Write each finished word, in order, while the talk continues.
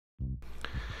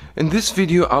In this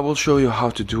video I will show you how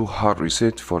to do hard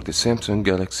reset for the Samsung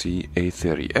Galaxy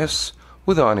A30s.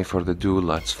 Without any further ado,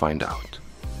 let's find out.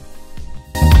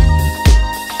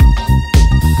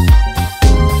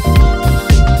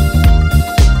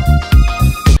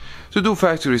 To do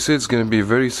factory reset is going to be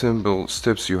very simple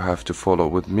steps you have to follow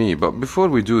with me, but before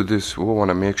we do this we want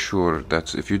to make sure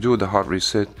that if you do the hard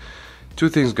reset, two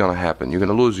things gonna happen. You're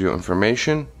gonna lose your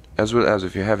information, as well as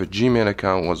if you have a Gmail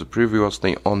account was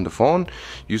previously on the phone,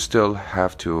 you still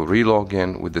have to relog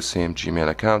in with the same Gmail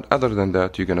account. Other than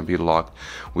that, you're gonna be locked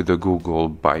with the Google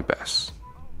bypass.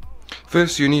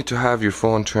 First, you need to have your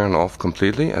phone turned off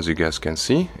completely, as you guys can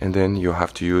see, and then you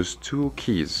have to use two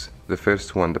keys. The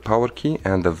first one, the power key,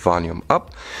 and the volume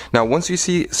up. Now once you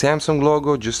see Samsung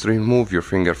logo, just remove your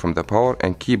finger from the power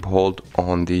and keep hold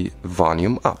on the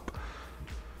volume up.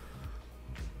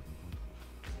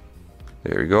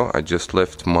 There you go. I just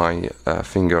left my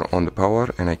finger on the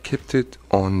power and I kept it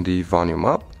on the volume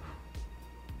up.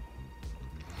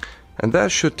 And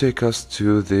that should take us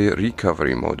to the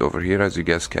recovery mode over here. As you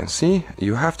guys can see,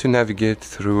 you have to navigate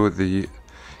through the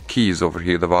keys over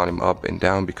here, the volume up and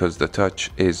down, because the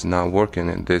touch is not working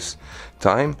in this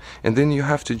time. And then you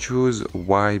have to choose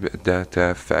wipe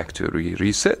data factory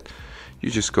reset. You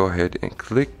just go ahead and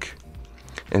click,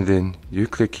 and then you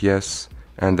click yes,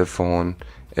 and the phone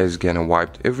is gonna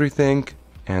wipe everything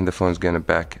and the phone's gonna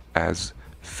back as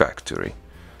factory.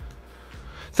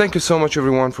 Thank you so much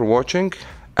everyone for watching.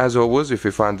 As always, if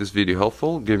you find this video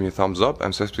helpful, give me a thumbs up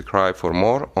and subscribe for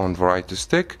more on Variety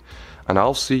Tech, and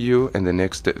I'll see you in the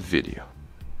next video.